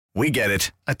We get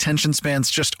it. Attention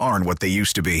spans just aren't what they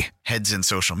used to be. Heads in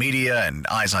social media and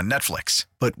eyes on Netflix.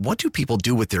 But what do people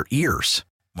do with their ears?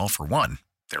 Well, for one,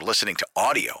 they're listening to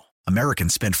audio.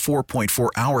 Americans spend 4.4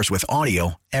 hours with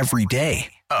audio every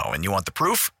day. Oh, and you want the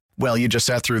proof? Well, you just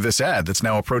sat through this ad that's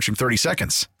now approaching 30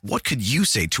 seconds. What could you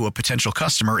say to a potential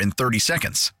customer in 30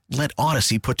 seconds? Let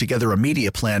Odyssey put together a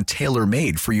media plan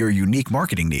tailor-made for your unique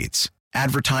marketing needs.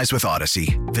 Advertise with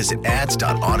Odyssey. Visit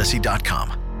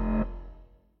ads.odyssey.com.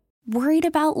 Worried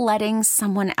about letting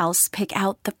someone else pick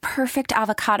out the perfect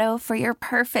avocado for your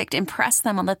perfect impress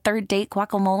them on the third date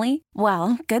guacamole?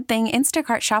 Well, good thing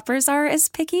Instacart shoppers are as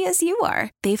picky as you are.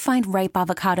 They find ripe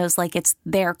avocados like it's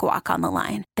their guac on the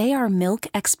line. They are milk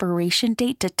expiration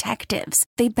date detectives.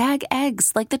 They bag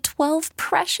eggs like the 12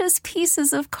 precious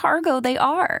pieces of cargo they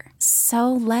are.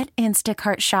 So let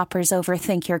Instacart shoppers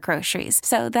overthink your groceries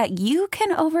so that you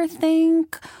can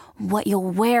overthink what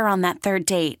you'll wear on that third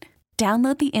date.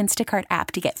 Download the Instacart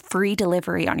app to get free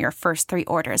delivery on your first 3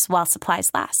 orders while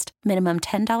supplies last. Minimum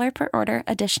 $10 per order.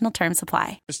 Additional terms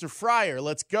apply. Mr. Fryer,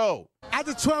 let's go.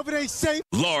 After 12, it ain't safe.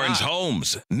 Lawrence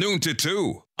Holmes, noon to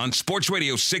 2 on Sports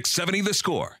Radio 670 The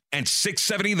Score and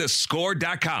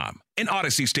 670thescore.com, an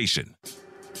Odyssey station.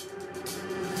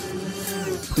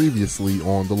 Previously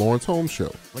on the Lawrence Holmes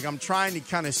Show. Like, I'm trying to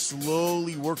kind of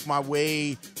slowly work my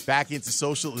way back into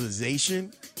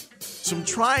socialization. So I'm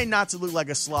trying not to look like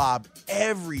a slob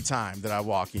every time that I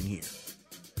walk in here.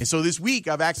 And so this week,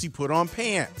 I've actually put on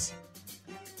pants.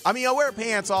 I mean, I wear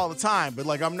pants all the time, but,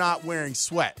 like, I'm not wearing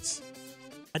sweats.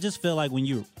 I just feel like when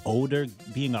you're older,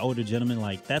 being an older gentleman,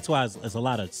 like, that's why there's a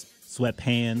lot of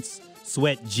sweatpants,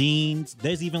 sweat jeans.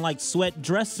 There's even, like, sweat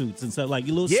dress suits and stuff, like,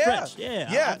 you little stretch.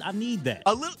 Yeah. I need that.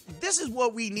 This is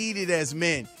what we needed as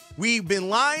men. We've been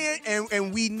lying,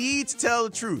 and we need to tell the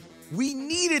truth. We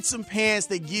needed some pants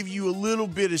that give you a little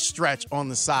bit of stretch on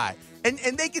the side. And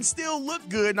they can still look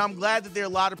good, and I'm glad that there are a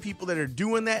lot of people that are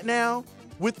doing that now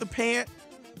with the pant.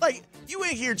 Like, you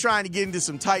ain't here trying to get into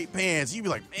some tight pants. You be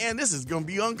like, man, this is going to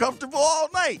be uncomfortable all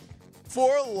night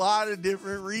for a lot of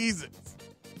different reasons.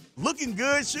 Looking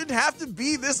good shouldn't have to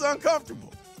be this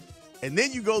uncomfortable. And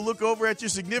then you go look over at your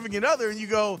significant other, and you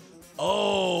go,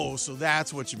 oh, so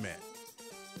that's what you meant.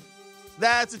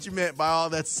 That's what you meant by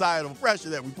all that societal pressure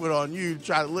that we put on you to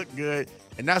try to look good.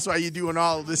 And that's why you're doing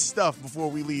all of this stuff before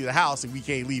we leave the house and we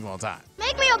can't leave on time.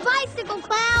 Make me a bicycle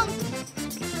clown.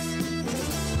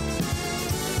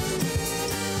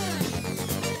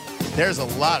 There's a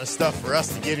lot of stuff for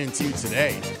us to get into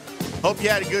today. Hope you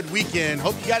had a good weekend.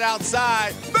 Hope you got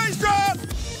outside. Bass drop!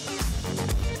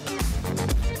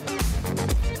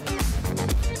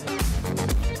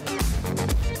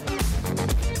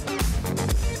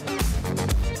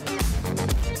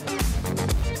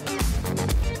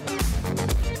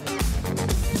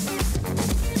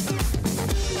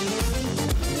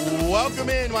 Welcome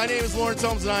in. My name is Lawrence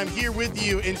Holmes, and I'm here with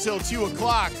you until 2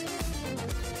 o'clock.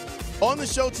 On the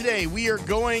show today, we are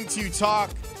going to talk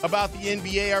about the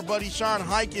NBA. Our buddy Sean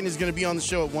Highkin is going to be on the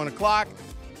show at 1 o'clock.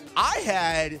 I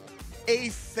had a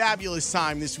fabulous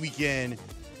time this weekend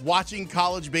watching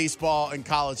college baseball and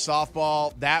college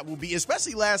softball. That will be,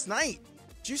 especially last night.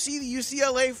 Did you see the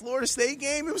UCLA-Florida State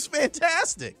game? It was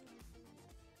fantastic.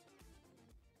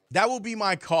 That will be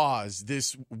my cause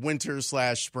this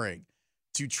winter/spring.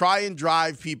 To try and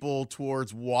drive people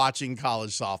towards watching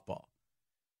college softball.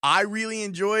 I really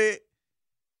enjoy it.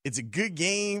 It's a good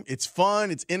game. It's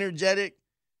fun. It's energetic.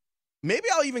 Maybe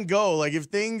I'll even go. Like, if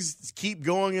things keep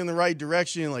going in the right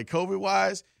direction, like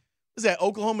COVID-wise, is that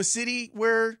Oklahoma City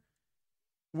where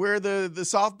the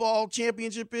softball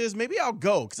championship is? Maybe I'll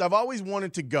go because I've always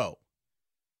wanted to go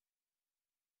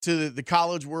to the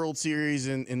College World Series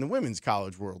and the Women's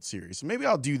College World Series. So maybe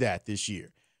I'll do that this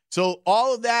year. So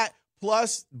all of that,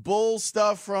 plus Bull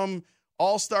stuff from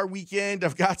All-Star Weekend.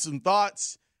 I've got some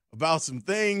thoughts about some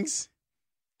things.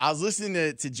 I was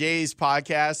listening to Jay's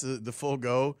podcast, The Full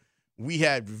Go. We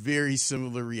had very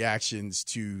similar reactions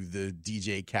to the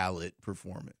DJ Khaled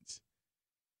performance.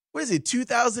 What is it,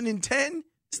 2010?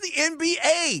 It's the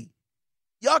NBA.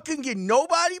 Y'all couldn't get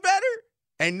nobody better?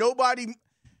 And nobody...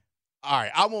 All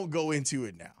right, I won't go into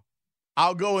it now.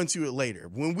 I'll go into it later.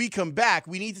 When we come back,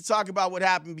 we need to talk about what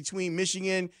happened between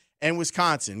Michigan and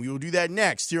Wisconsin. We will do that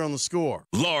next here on The Score.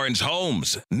 Lawrence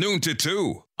Holmes, noon to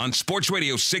 2 on Sports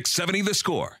Radio 670 The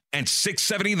Score and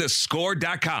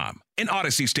 670thescore.com, an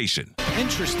Odyssey station.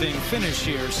 Interesting finish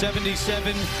here,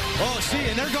 77. Oh, see,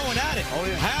 and they're going at it. Oh,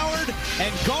 yeah. Howard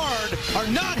and Guard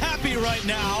are not happy right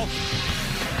now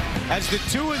as the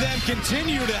two of them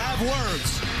continue to have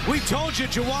words. We told you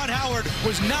Juwan Howard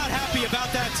was not happy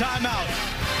about that timeout.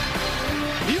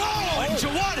 And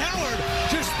Juwan Howard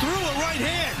just threw a right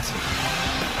hand.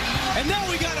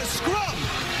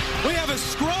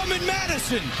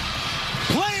 Listen,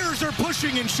 players are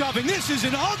pushing and shoving. This is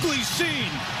an ugly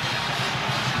scene.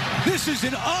 This is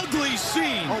an ugly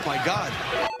scene. Oh, my God.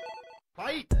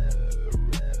 Fight.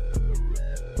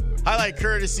 Highlight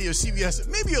courtesy of CBS.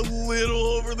 Maybe a little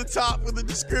over the top with the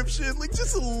description. Like,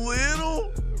 just a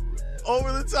little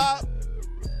over the top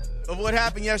of what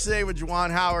happened yesterday with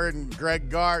Juwan Howard and Greg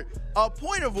Gard. A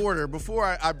point of order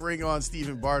before I bring on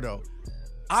Stephen Bardo.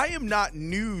 I am not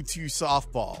new to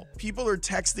softball. People are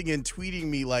texting and tweeting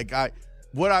me like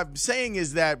what I'm saying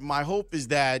is that my hope is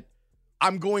that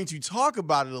I'm going to talk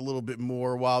about it a little bit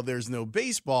more while there's no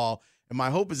baseball. And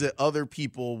my hope is that other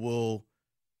people will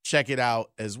check it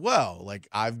out as well. Like,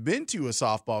 I've been to a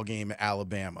softball game at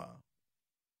Alabama.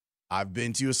 I've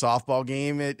been to a softball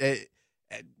game at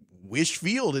Wish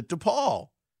Field at DePaul.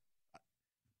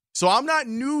 So I'm not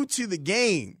new to the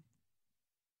game,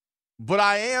 but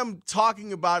I am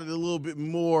talking about it a little bit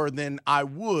more than I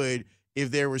would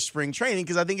if there was spring training,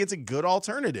 because I think it's a good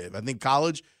alternative. I think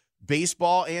college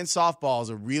baseball and softball is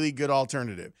a really good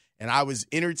alternative. And I was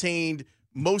entertained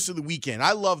most of the weekend.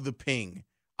 I love the ping.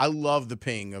 I love the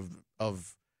ping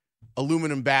of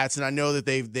aluminum bats, and I know that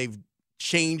they've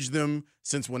changed them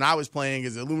since when I was playing.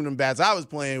 Because the aluminum bats I was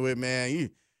playing with, man,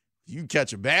 you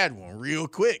catch a bad one real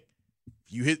quick.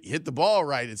 If you hit the ball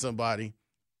right at somebody.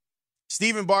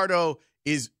 Stephen Bardo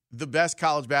is the best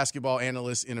college basketball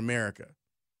analyst in America.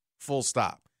 Full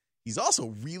stop. He's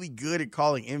also really good at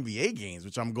calling NBA games,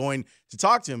 which I'm going to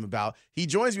talk to him about. He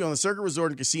joins me on the Circuit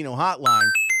Resort and Casino hotline.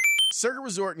 Circuit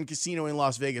Resort and Casino in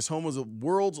Las Vegas, home of the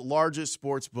world's largest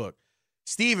sports book.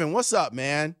 Stephen, what's up,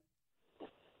 man?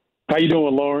 How you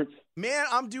doing, Lawrence? Man,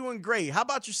 I'm doing great. How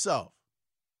about yourself?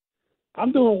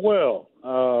 I'm doing well.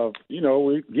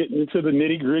 We're getting into the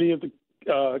nitty-gritty of the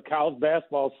college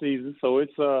basketball season, so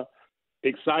it's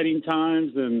exciting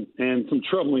times and some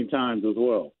troubling times as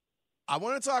well. I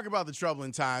want to talk about the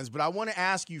troubling times, but I want to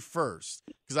ask you first,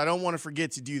 because I don't want to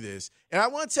forget to do this. And I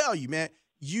want to tell you, man,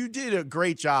 you did a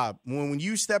great job. When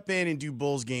you step in and do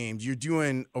Bulls games, you're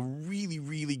doing a really,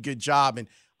 really good job. And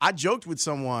I joked with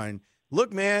someone,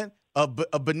 look, man, a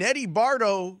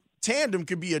Benetti-Bardo tandem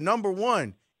could be a number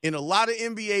one in a lot of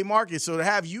NBA markets. So to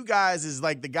have you guys as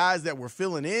like the guys that were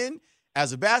filling in,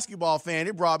 as a basketball fan,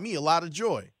 it brought me a lot of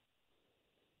joy.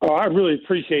 Oh, I really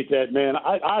appreciate that, man.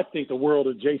 I think the world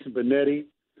of Jason Benetti.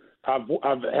 I've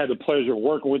had the pleasure of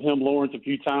working with him, Lawrence, a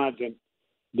few times, and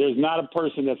there's not a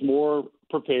person that's more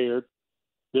prepared.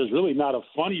 There's really not a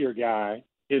funnier guy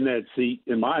in that seat,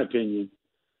 in my opinion.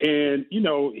 And,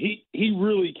 he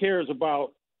really cares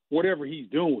about whatever he's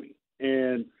doing.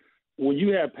 And when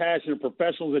you have passionate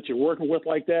professionals that you're working with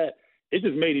like that, it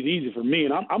just made it easy for me.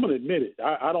 And I'm going to admit it.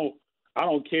 I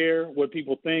don't care what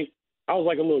people think. I was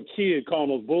like a little kid calling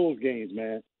those Bulls games,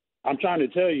 man. I'm trying to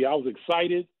tell you, I was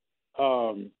excited.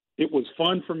 It was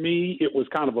fun for me. It was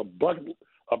kind of a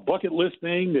bucket list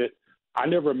thing that I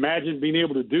never imagined being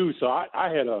able to do. So I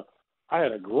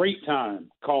had a great time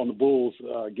calling the Bulls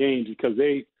games because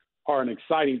they are an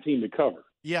exciting team to cover.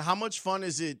 Yeah, how much fun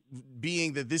is it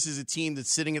being that this is a team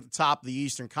that's sitting at the top of the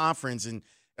Eastern Conference? And,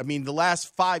 I mean, the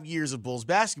last 5 years of Bulls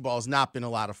basketball has not been a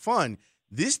lot of fun.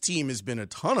 This team has been a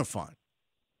ton of fun.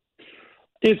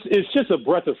 It's just a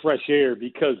breath of fresh air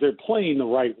because they're playing the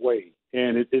right way.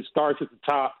 And it starts at the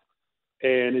top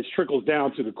and it trickles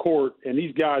down to the court. And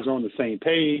these guys are on the same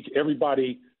page.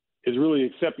 Everybody is really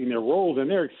accepting their roles, and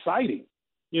they're exciting.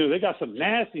 They got some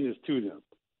nastiness to them.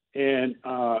 And,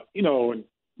 and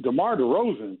DeMar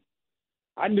DeRozan,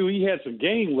 I knew he had some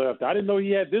game left. I didn't know he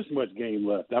had this much game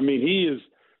left. I mean,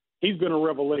 he's been a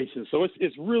revelation. So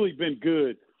it's really been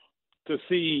good to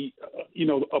see,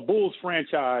 a Bulls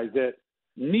franchise that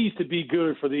needs to be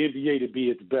good for the NBA to be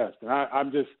its best. And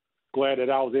I'm just glad that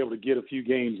I was able to get a few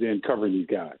games in covering these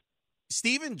guys.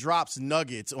 Stephen drops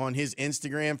nuggets on his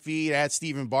Instagram feed. At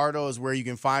Stephen Bardo is where you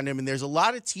can find him. And there's a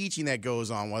lot of teaching that goes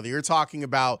on, whether you're talking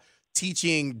about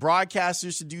teaching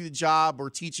broadcasters to do the job or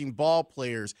teaching ball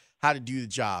players how to do the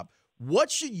job.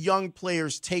 What should young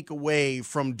players take away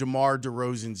from DeMar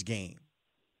DeRozan's game?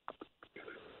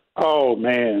 Oh,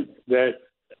 man, that,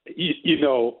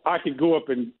 I could go up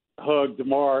and hug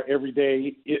DeMar every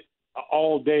day,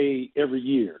 all day, every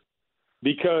year,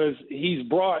 because he's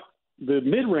brought the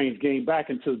mid-range game back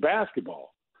into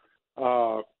basketball.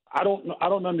 I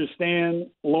don't understand,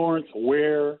 Lawrence,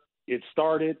 where it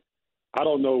started. I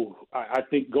don't know. I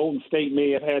think Golden State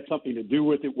may have had something to do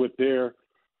with it with their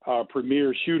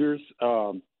premier shooters.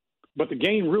 But the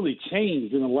game really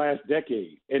changed in the last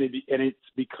decade, and it's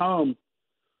become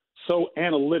so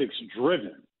analytics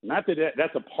driven. Not that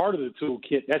that's a part of the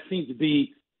toolkit. That seems to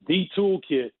be the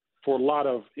toolkit for a lot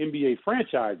of NBA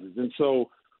franchises. And so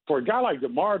for a guy like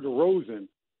DeMar DeRozan,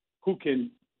 who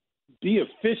can be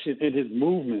efficient in his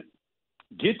movement,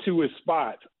 get to his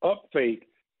spots, up fake,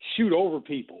 shoot over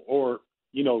people, or,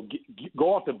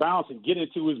 go off the bounce and get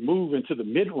into his move into the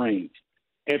mid-range.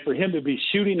 And for him to be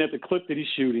shooting at the clip that he's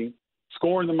shooting,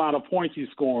 scoring the amount of points he's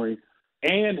scoring,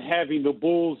 and having the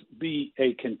Bulls be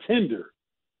a contender,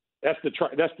 that's the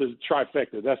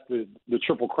trifecta. That's the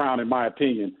triple crown, in my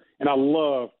opinion. And I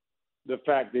love the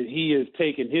fact that he has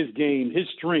taken his game, his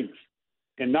strengths,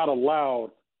 and not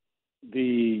allowed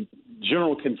the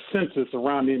general consensus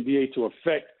around the NBA to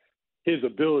affect his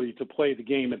ability to play the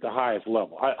game at the highest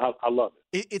level. I love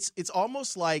it. It's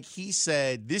almost like he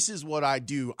said, "This is what I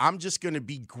do. I'm just going to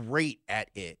be great at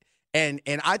it." And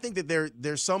I think that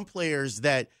there's some players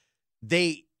that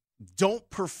they don't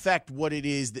perfect what it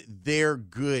is that they're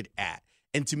good at.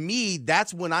 And to me,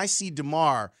 that's when I see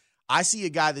DeMar, I see a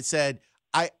guy that said,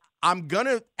 I'm going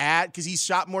to add, because he's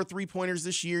shot more three-pointers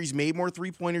this year, he's made more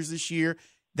three-pointers this year,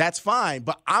 that's fine,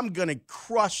 but I'm going to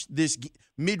crush this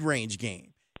mid-range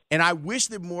game. And I wish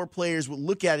that more players would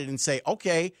look at it and say,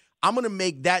 okay, I'm going to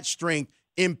make that strength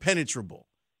impenetrable.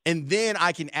 And then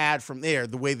I can add from there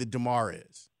the way that DeMar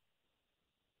is.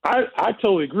 I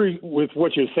totally agree with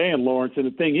what you're saying, Lawrence. And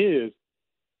the thing is,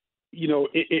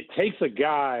 it takes a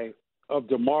guy of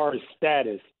DeMar's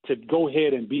status to go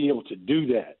ahead and be able to do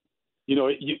that.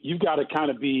 You've got to kind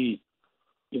of be,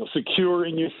 secure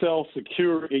in yourself,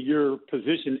 secure in your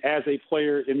position as a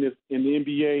player in the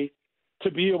NBA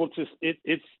to be able to.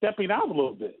 It's stepping out a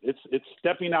little bit. It's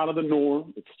stepping out of the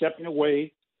norm. It's stepping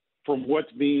away from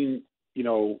what's being,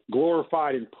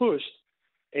 glorified and pushed.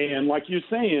 And like you're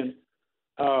saying,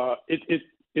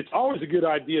 it's always a good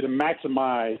idea to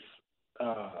maximize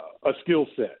a skill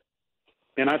set.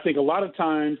 And I think a lot of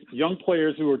times young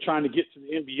players who are trying to get to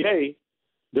the NBA,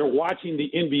 they're watching the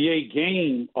NBA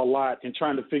game a lot and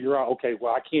trying to figure out, okay,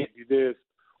 well, I can't do this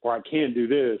or I can do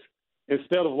this.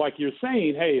 Instead of, like you're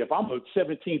saying, hey, if I'm a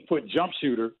 17-foot jump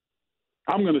shooter,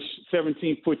 I'm going to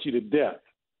 17-foot you to death.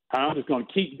 I'm just going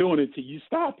to keep doing it until you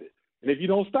stop it. And if you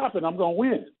don't stop it, I'm going to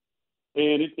win.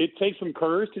 And it takes some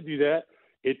courage to do that.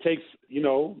 It takes,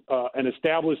 an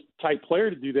established type player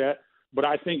to do that. But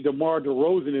I think DeMar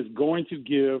DeRozan is going to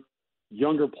give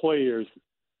younger players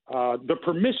the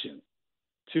permission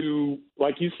to,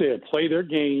 like you said, play their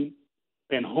game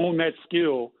and hone that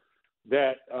skill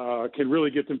that can really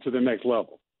get them to the next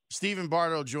level. Stephen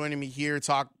Bardo joining me here to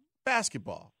talk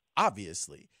basketball,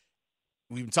 obviously.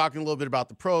 We've been talking a little bit about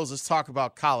the pros. Let's talk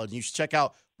about college. You should check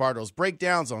out Bardo's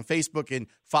breakdowns on Facebook and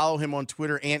follow him on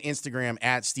Twitter and Instagram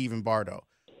at Stephen Bardo.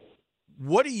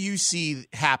 What do you see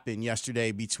happen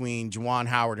yesterday between Juwan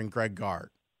Howard and Greg Gard?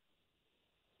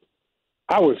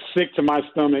 I was sick to my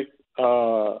stomach,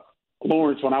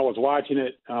 Lawrence, when I was watching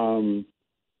it.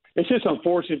 It's just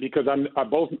unfortunate because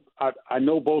I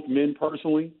know both men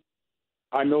personally.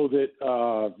 I know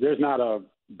that there's not a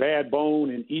bad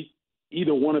bone in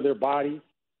either one of their bodies.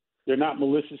 They're not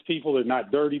malicious people. They're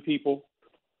not dirty people.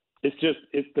 It's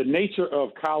the nature of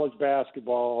college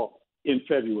basketball in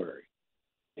February.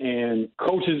 And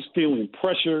coaches feeling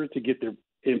pressure to get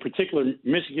in particular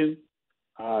Michigan,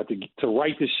 to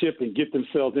right the ship and get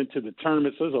themselves into the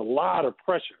tournament. So there's a lot of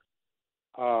pressure.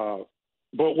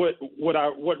 But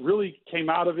what really came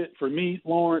out of it for me,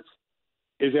 Lawrence,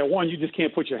 is that one, you just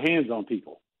can't put your hands on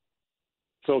people.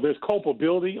 So there's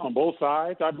culpability on both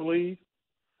sides, I believe.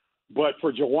 But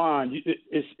for Juwan,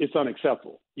 it's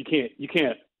unacceptable. You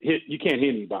can't hit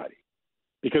anybody,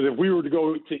 because if we were to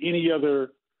go to any other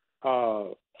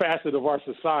facet of our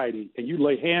society and you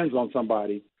lay hands on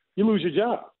somebody, you lose your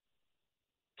job.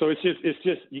 So it's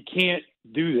just you can't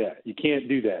do that. You can't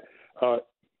do that.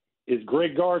 Is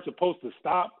Greg Gard supposed to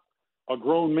stop a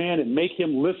grown man and make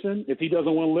him listen if he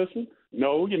doesn't want to listen?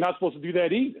 No, you're not supposed to do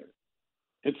that either.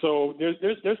 And so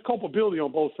there's culpability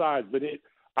on both sides, but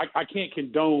I can't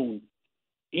condone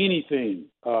anything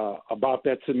about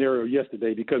that scenario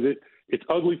yesterday, because it's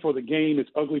ugly for the game,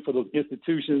 it's ugly for those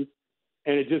institutions,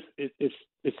 and it's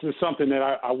just something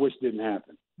that I wish didn't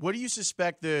happen. What do you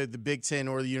suspect the Big Ten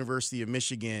or the University of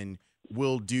Michigan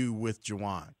will do with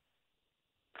Juwan?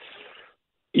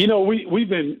 We've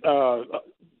been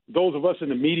those of us in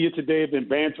the media today have been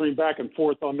bantering back and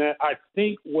forth on that. I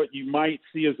think what you might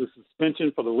see is a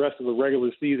suspension for the rest of the regular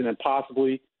season and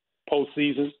possibly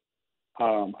postseason.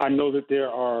 I know that there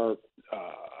are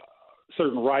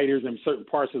certain writers in certain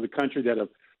parts of the country that have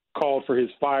called for his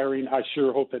firing. I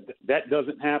sure hope that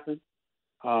doesn't happen.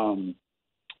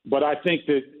 But I think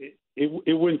that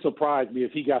it wouldn't surprise me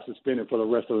if he got suspended for the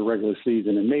rest of the regular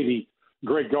season, and maybe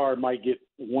Greg Gard might get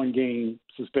one game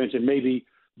suspension. Maybe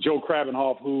Joe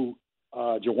Krabenhoff, who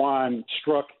Juwan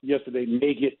struck yesterday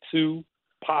may get 2,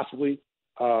 possibly,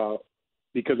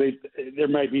 because there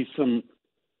might be some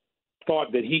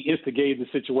thought that he instigated the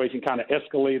situation, kind of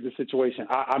escalated the situation.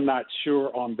 I'm not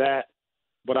sure on that,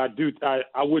 but I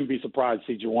wouldn't be surprised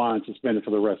to see Juwan suspended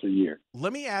for the rest of the year.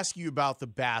 Let me ask you about the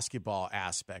basketball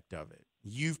aspect of it.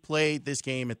 You've played this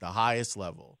game at the highest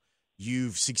level.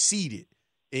 You've succeeded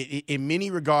in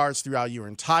many regards throughout your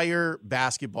entire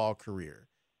basketball career.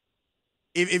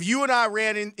 If you and I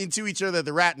ran into each other at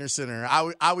the Ratner Center,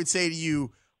 I would say to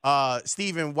you,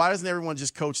 Stephen, why doesn't everyone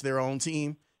just coach their own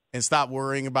team and stop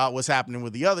worrying about what's happening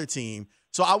with the other team?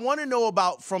 So I want to know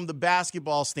about, from the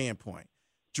basketball standpoint,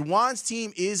 Juwan's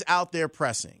team is out there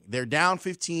pressing. They're down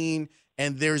 15,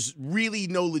 and there's really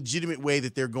no legitimate way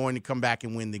that they're going to come back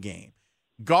and win the game.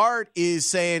 Guard is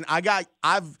saying,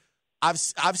 I've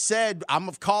said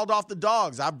I've called off the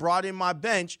dogs. I've brought in my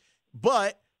bench,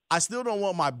 but I still don't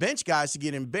want my bench guys to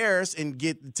get embarrassed and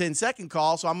get the 10-second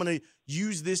call, so I'm going to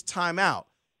use this timeout.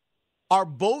 Are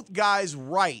both guys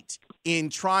right in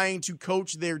trying to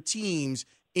coach their teams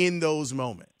in those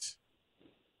moments?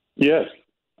 Yes,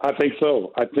 I think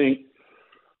so. I think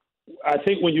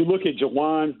when you look at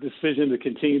Juwan's decision to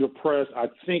continue to press, I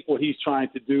think what he's trying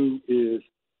to do is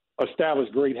establish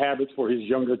great habits for his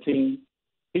younger team.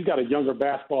 He's got a younger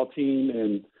basketball team,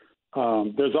 and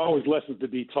there's always lessons to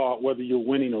be taught, whether you're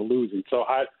winning or losing. So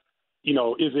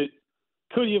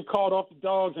could he have called off the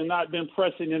dogs and not been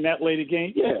pressing in that later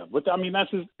game? Yeah, but I mean,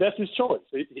 that's his choice.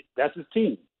 That's his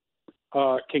team.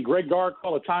 Can Greg Gard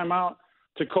call a timeout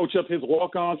to coach up his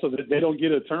walk-on so that they don't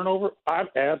get a turnover?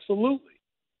 Absolutely.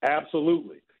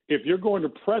 If you're going to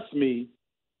press me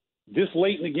this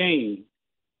late in the game,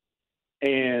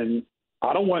 and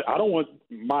I don't want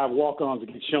my walk-ons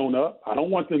to get shown up. I don't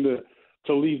want them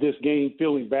to leave this game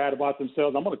feeling bad about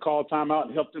themselves. I'm going to call a timeout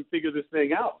and help them figure this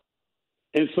thing out.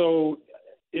 And so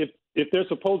if there's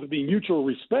supposed to be mutual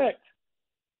respect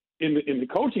in the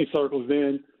coaching circles,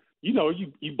 then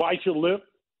you bite your lip,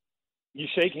 you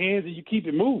shake hands, and you keep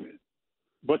it moving.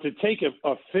 But to take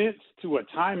offense to a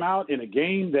timeout in a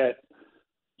game that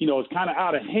is kind of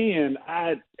out of hand,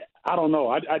 I don't know.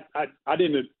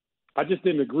 I just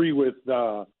didn't agree with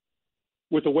the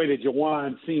way that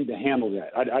Juwan seemed to handle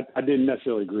that. I didn't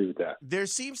necessarily agree with that. There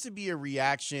seems to be a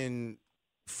reaction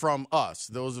from us,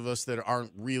 those of us that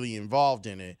aren't really involved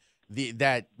in it,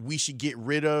 that we should get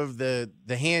rid of the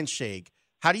handshake.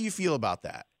 How do you feel about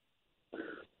that?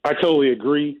 I totally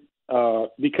agree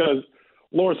because,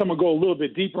 Lawrence, I'm going to go a little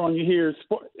bit deeper on you here.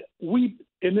 We,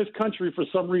 in this country, for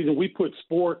some reason, we put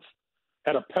sports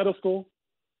at a pedestal,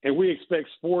 and we expect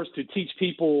sports to teach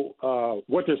people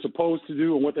what they're supposed to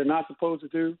do and what they're not supposed to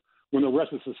do when the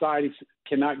rest of society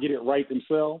cannot get it right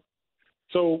themselves.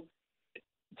 So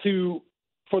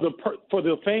for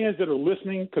the fans that are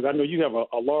listening, because I know you have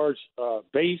a large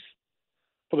base,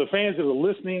 for the fans that are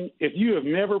listening, if you have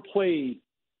never played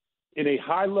in a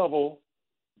high-level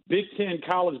Big Ten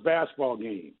college basketball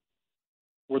game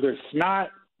where there's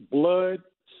snot, blood,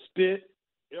 spit,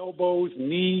 elbows,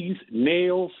 knees,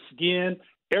 nails, skin,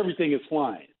 everything is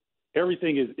flying.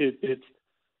 Everything is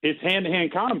it's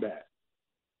hand-to-hand combat.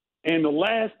 And the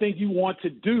last thing you want to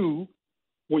do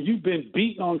when you've been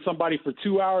beating on somebody for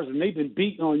 2 hours and they've been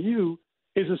beating on you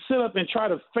is to sit up and try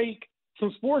to fake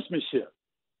some sportsmanship.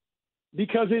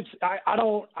 Because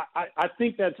I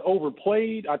think that's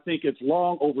overplayed. I think it's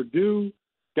long overdue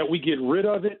that we get rid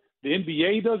of it. The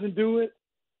NBA doesn't do it.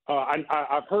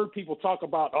 I've heard people talk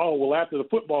about, after the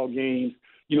football games,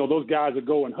 those guys will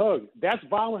go and hug. That's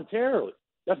voluntary.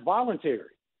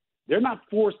 They're not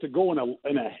forced to go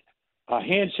in a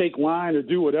handshake line or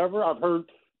do whatever. I've heard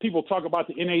people talk about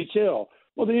the NHL.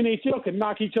 Well, the NHL can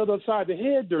knock each other upside the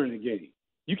head during the game.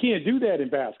 You can't do that in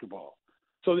basketball.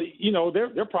 So,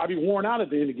 they're probably worn out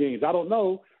at the end of games. I don't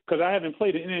know because I haven't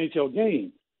played an NHL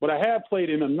game, but I have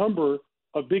played in a number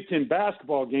of Big Ten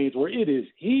basketball games where it is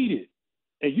heated.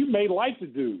 And you may like the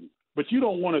dude, but you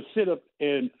don't want to sit up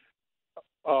and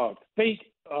fake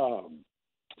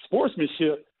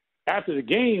sportsmanship after the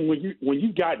game when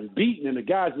you've gotten beaten and the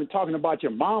guy's been talking about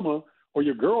your mama or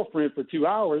your girlfriend for 2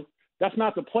 hours. That's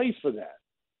not the place for that.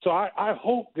 So I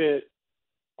hope that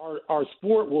our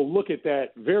sport will look at that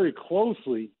very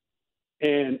closely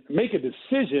and make a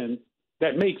decision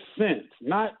that makes sense,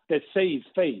 not that saves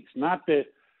face, not that,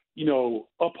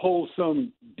 upholds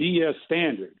some BS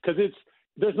standard, because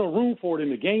there's no room for it in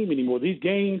the game anymore. These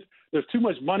games, there's too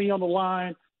much money on the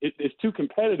line. It's too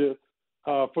competitive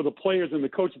for the players and the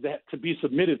coaches to be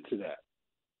submitted to that.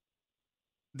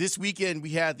 This weekend, we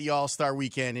had the All-Star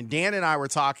Weekend, and Dan and I were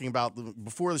talking about,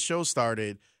 before the show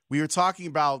started, we were talking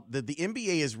about that the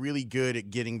NBA is really good at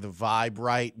getting the vibe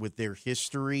right with their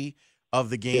history of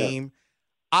the game.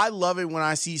 Yeah. I love it when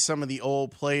I see some of the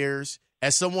old players.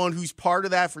 As someone who's part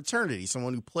of that fraternity,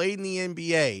 someone who played in the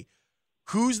NBA,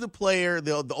 who's the player,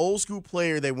 the old school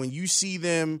player that when you see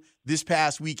them this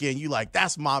past weekend, you like,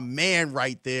 that's my man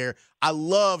right there. I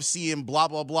love seeing blah,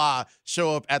 blah, blah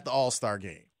show up at the All-Star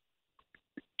game.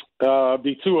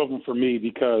 Be two of them for me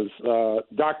because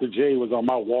Dr. J was on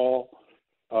my wall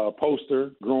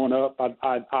poster growing up.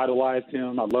 I idolized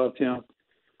him. I loved him.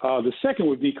 The second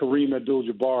would be Kareem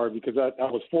Abdul-Jabbar because I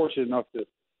was fortunate enough to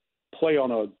play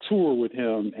on a tour with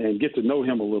him and get to know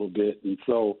him a little bit. And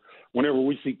so whenever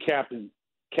we see Cap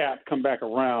come back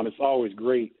around, it's always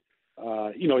great.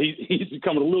 He's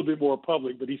becoming a little bit more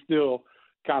public, but he's still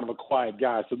kind of a quiet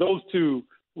guy. So those two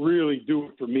really do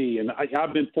it for me. And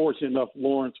I've been fortunate enough,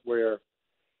 Lawrence, where,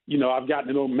 I've gotten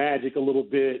to know Magic a little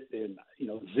bit and,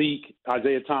 Zeke,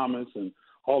 Isaiah Thomas, and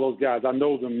all those guys. I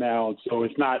know them now. And so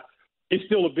it's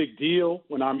still a big deal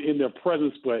when I'm in their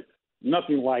presence, but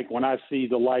nothing like when I see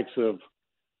the likes of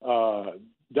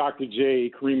Dr.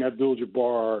 J, Kareem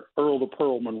Abdul-Jabbar, Earl the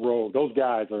Pearl Monroe. Those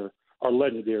guys are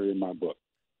legendary in my book.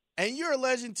 And you're a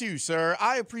legend too, sir.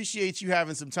 I appreciate you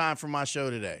having some time for my show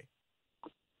today.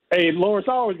 Hey, Lawrence,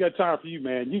 I always got time for you,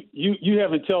 man. You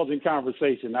have intelligent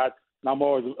conversation. I'm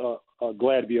always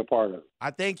glad to be a part of it.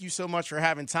 I thank you so much for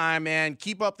having time, man.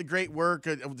 Keep up the great work.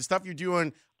 The stuff you're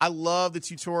doing, I love the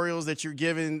tutorials that you're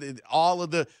giving all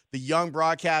of the young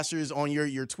broadcasters on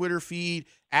your Twitter feed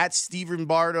at Stephen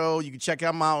Bardo. You can check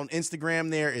him out on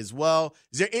Instagram there as well.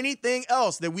 Is there anything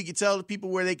else that we could tell the people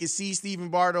where they can see Stephen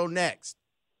Bardo next?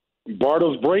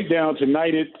 Bardo's Breakdown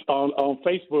tonight on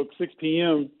Facebook, 6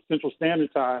 p.m. Central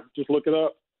Standard Time. Just look it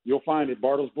up. You'll find it.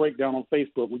 Bardo's Breakdown on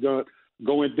Facebook. We're going to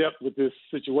go in depth with this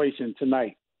situation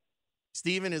tonight.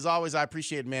 Stephen, as always, I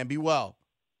appreciate it, man. Be well.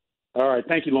 All right.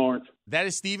 Thank you, Lawrence. That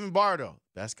is Stephen Bardo,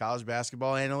 best college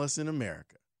basketball analyst in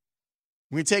America.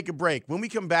 We're going to take a break. When we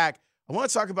come back, I want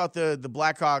to talk about the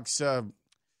Blackhawks,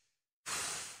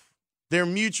 their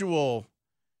mutual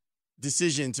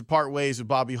decision to part ways with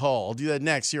Bobby Hull. I'll do that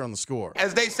next here on The Score.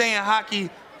 As they say in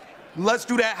hockey, let's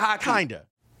do that hockey. Kinda.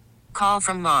 Call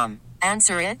from mom.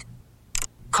 Answer it.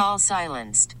 Call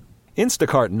silenced.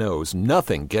 Instacart knows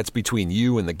nothing gets between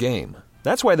you and the game.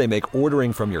 That's why they make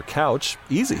ordering from your couch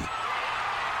easy.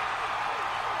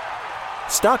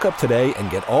 Stock up today and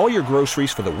get all your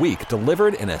groceries for the week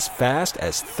delivered in as fast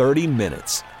as 30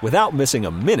 minutes without missing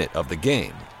a minute of the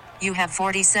game. You have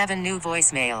 47 new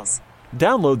voicemails.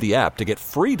 Download the app to get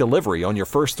free delivery on your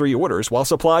first 3 orders while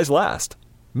supplies last.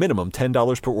 Minimum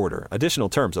 $10 per order. Additional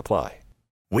terms apply.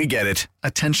 We get it.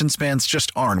 Attention spans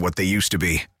just aren't what they used to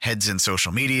be. Heads in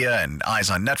social media and eyes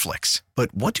on Netflix.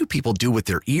 But what do people do with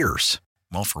their ears?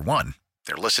 Well, for one,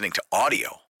 they're listening to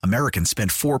audio. Americans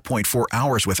spend 4.4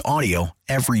 hours with audio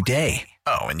every day.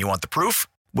 Oh, and you want the proof?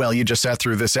 Well, you just sat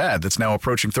through this ad that's now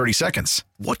approaching 30 seconds.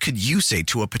 What could you say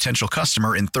to a potential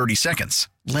customer in 30 seconds?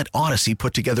 Let Odyssey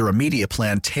put together a media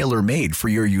plan tailor-made for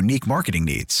your unique marketing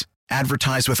needs.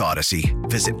 Advertise with Odyssey.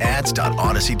 Visit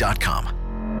ads.odyssey.com.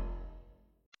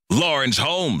 Lawrence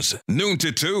Holmes, noon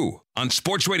to 2 on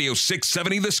Sports Radio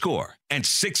 670 The Score and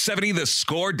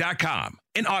 670thescore.com,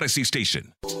 an Odyssey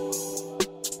station.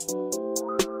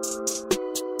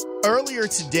 Earlier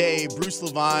today, Bruce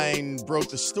Levine broke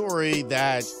the story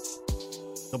that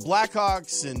the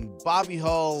Blackhawks and Bobby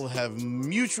Hull have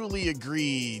mutually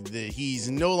agreed that he's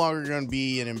no longer going to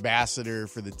be an ambassador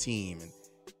for the team. And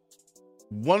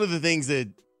one of the things that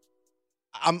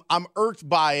I'm irked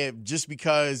by it just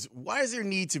because why does there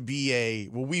need to be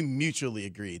we mutually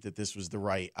agreed that this was the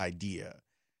right idea.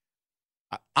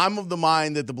 I'm of the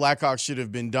mind that the Blackhawks should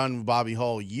have been done with Bobby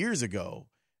Hull years ago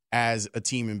as a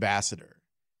team ambassador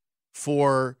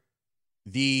for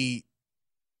the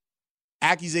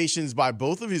accusations by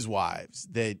both of his wives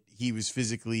that he was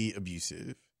physically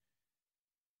abusive.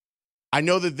 I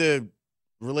know that the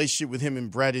relationship with him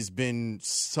and Brett has been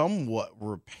somewhat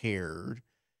repaired.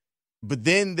 But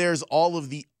then there's all of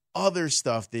the other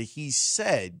stuff that he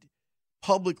said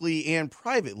publicly and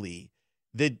privately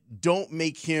that don't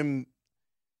make him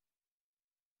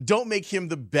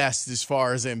the best as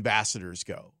far as ambassadors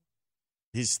go.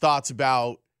 His thoughts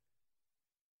about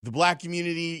the black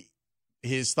community,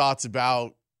 his thoughts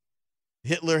about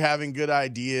Hitler having good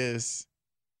ideas.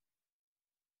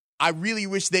 I really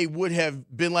wish they would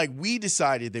have been like, we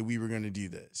decided that we were going to do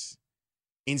this.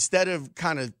 Instead of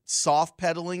kind of soft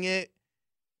pedaling it.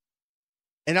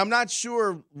 And I'm not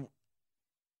sure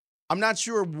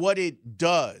what it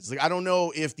does. Like, I don't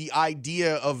know if the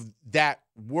idea of that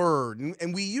word,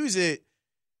 and we use it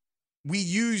we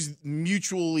use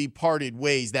mutually parted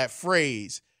ways, that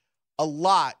phrase, a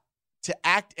lot to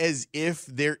act as if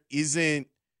there isn't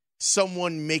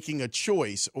someone making a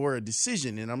choice or a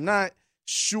decision. And I'm not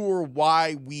sure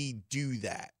why we do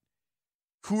that.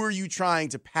 Who are you trying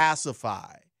to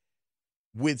pacify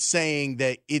with saying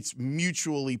that it's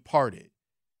mutually parted?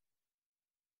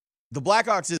 The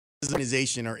Blackhawks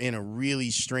organization are in a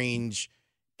really strange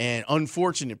and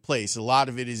unfortunate place. A lot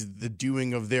of it is the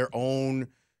doing of their own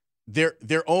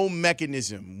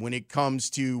mechanism when it comes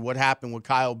to what happened with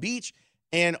Kyle Beach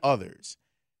and others.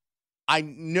 I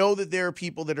know that there are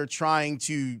people that are trying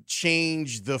to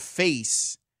change the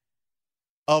face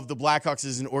of the Blackhawks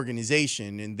as an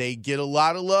organization, and they get a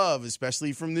lot of love,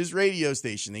 especially from this radio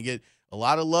station. They get a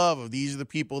lot of love of these are the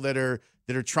people that are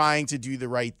trying to do the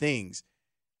right things.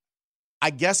 I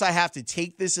guess I have to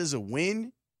take this as a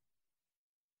win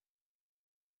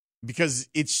because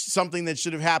it's something that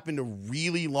should have happened a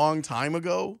really long time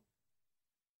ago.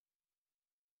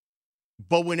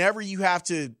 But whenever you have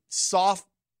to soft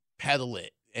pedal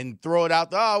it and throw it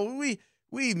out,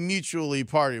 we mutually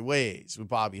parted ways with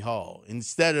Bobby Hull,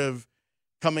 instead of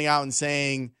coming out and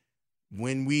saying,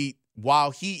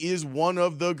 while he is one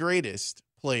of the greatest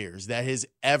players that has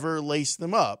ever laced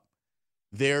them up,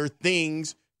 there are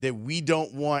things that we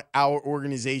don't want our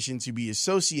organization to be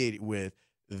associated with.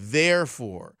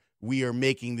 Therefore, we are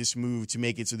making this move to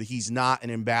make it so that he's not an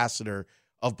ambassador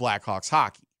of Blackhawks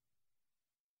hockey.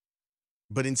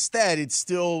 But instead, it's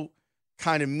still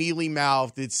kind of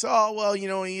mealy-mouthed. It's,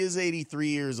 he is 83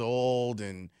 years old,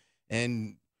 and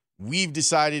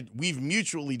we've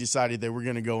mutually decided that we're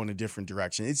going to go in a different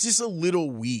direction. It's just a little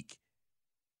weak.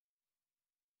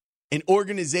 And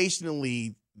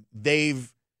organizationally,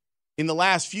 in the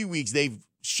last few weeks, they've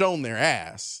shown their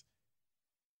ass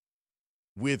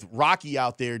with Rocky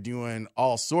out there doing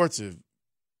all sorts of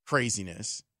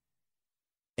craziness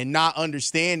and not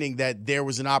understanding that there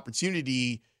was an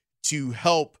opportunity to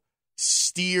help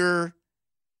steer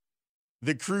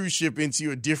the cruise ship into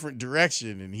a different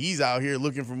direction. And he's out here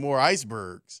looking for more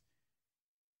icebergs.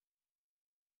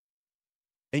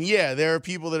 And yeah, there are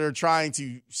people that are trying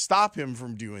to stop him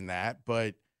from doing that,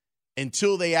 but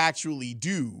until they actually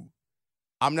do,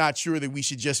 I'm not sure that we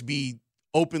should just be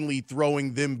openly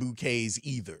throwing them bouquets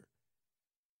either.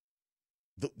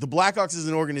 The Blackhawks as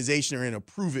an organization are in a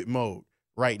prove it mode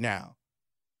right now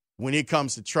when it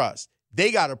comes to trust.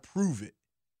 They got to prove it.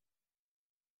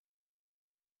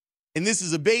 And this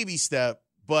is a baby step,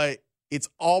 but it's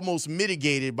almost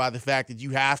mitigated by the fact that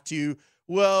you have to,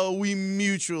 we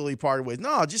mutually parted ways.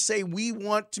 No, just say we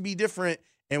want to be different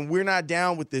and we're not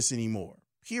down with this anymore,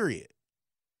 period.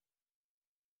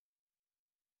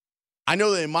 I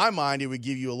know that in my mind, it would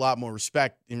give you a lot more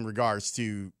respect in regards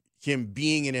to him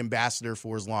being an ambassador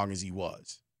for as long as he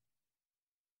was.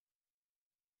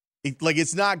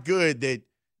 It's not good that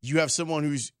you have someone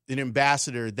who's an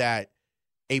ambassador that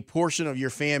a portion of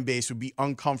your fan base would be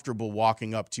uncomfortable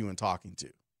walking up to and talking to.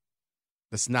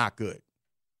 That's not good.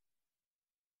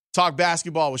 Talk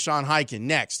basketball with Sean Highkin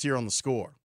next here on The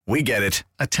Score. We get it.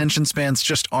 Attention spans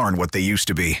just aren't what they used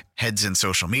to be. Heads in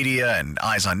social media and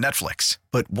eyes on Netflix.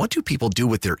 But what do people do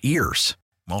with their ears?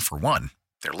 Well, for one,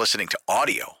 they're listening to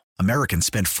audio. Americans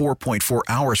spend 4.4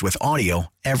 hours with audio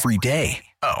every day.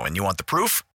 Oh, and you want the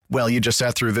proof? Well, you just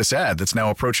sat through this ad that's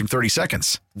now approaching 30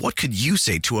 seconds. What could you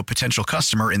say to a potential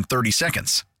customer in 30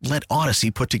 seconds? Let Odyssey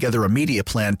put together a media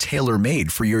plan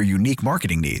tailor-made for your unique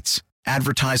marketing needs.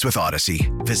 Advertise with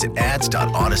Odyssey. Visit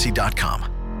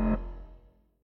ads.odyssey.com.